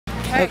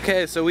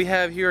Okay, so we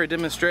have here a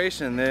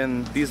demonstration,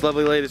 then these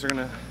lovely ladies are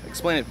going to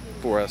explain it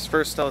for us.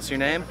 First, tell us your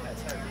name.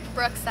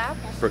 Brooke Sapp.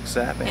 Brooke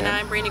Sapp. And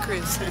I'm Brandy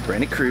Cruz.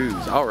 Brandy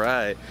Cruz. All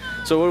right.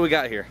 So what do we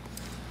got here?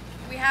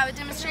 We have a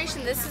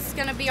demonstration. This is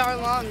going to be our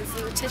lungs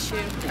and the tissue.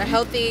 A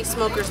healthy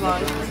smoker's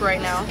lung for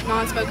right now.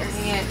 Non-smoker.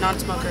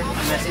 Non-smoker.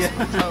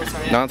 Oh,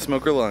 sorry.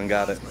 Non-smoker lung.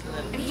 Got it.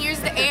 And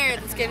here's the air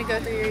that's going to go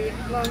through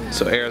your lungs.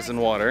 So air is in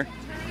water.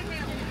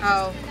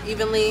 How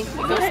evenly it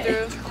goes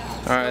through.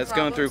 All right, it's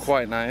going through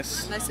quite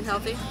nice. Nice and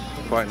healthy.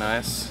 Quite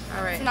nice.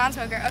 All right. It's a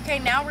non-smoker. Okay,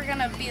 now we're going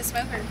to be a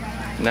smoker.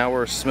 Now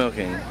we're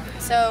smoking.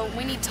 So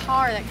we need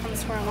tar that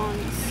comes to our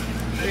lungs.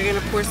 We're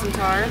going to pour some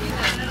tar.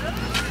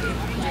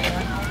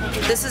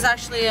 This is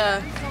actually a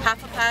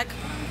half a pack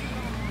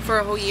for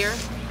a whole year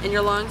in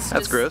your lungs.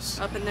 That's just gross.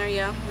 Up in there,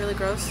 yeah, really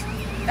gross.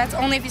 That's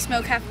only if you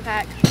smoke half a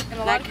pack. And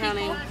a lot of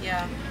people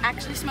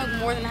actually smoke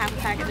more than half a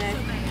pack a day.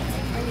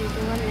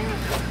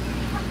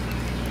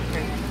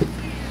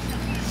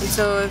 And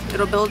so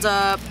it'll build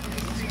up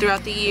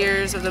throughout the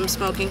years of them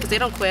smoking because they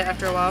don't quit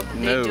after a while.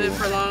 No. They do it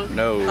for long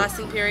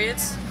lasting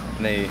periods.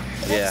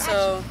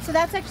 So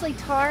that's actually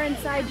tar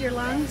inside your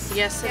lungs?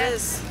 Yes, it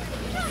is.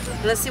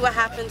 And let's see what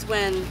happens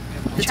when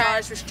the tar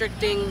is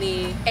restricting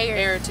the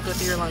air to go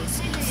through your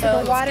lungs.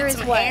 So the water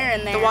is what? Air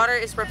in there. The water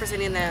is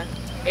representing the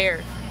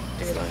air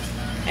through your lungs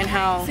and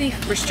how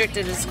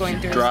restricted it's going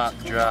through. Drop,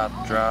 drop,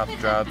 drop,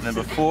 drop. And then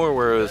before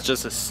where it was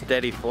just a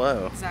steady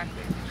flow.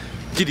 Exactly.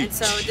 And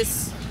so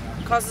this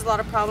causes a lot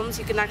of problems.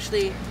 You can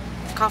actually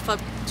cough up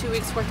 2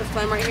 weeks worth of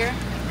phlegm right here.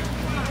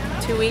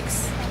 2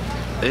 weeks.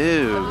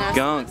 Ew,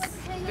 gunk.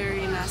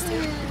 Very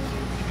nasty.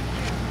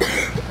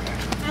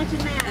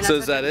 So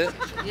is that it?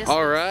 Yes,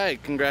 all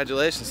right,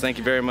 congratulations. Thank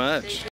you very much.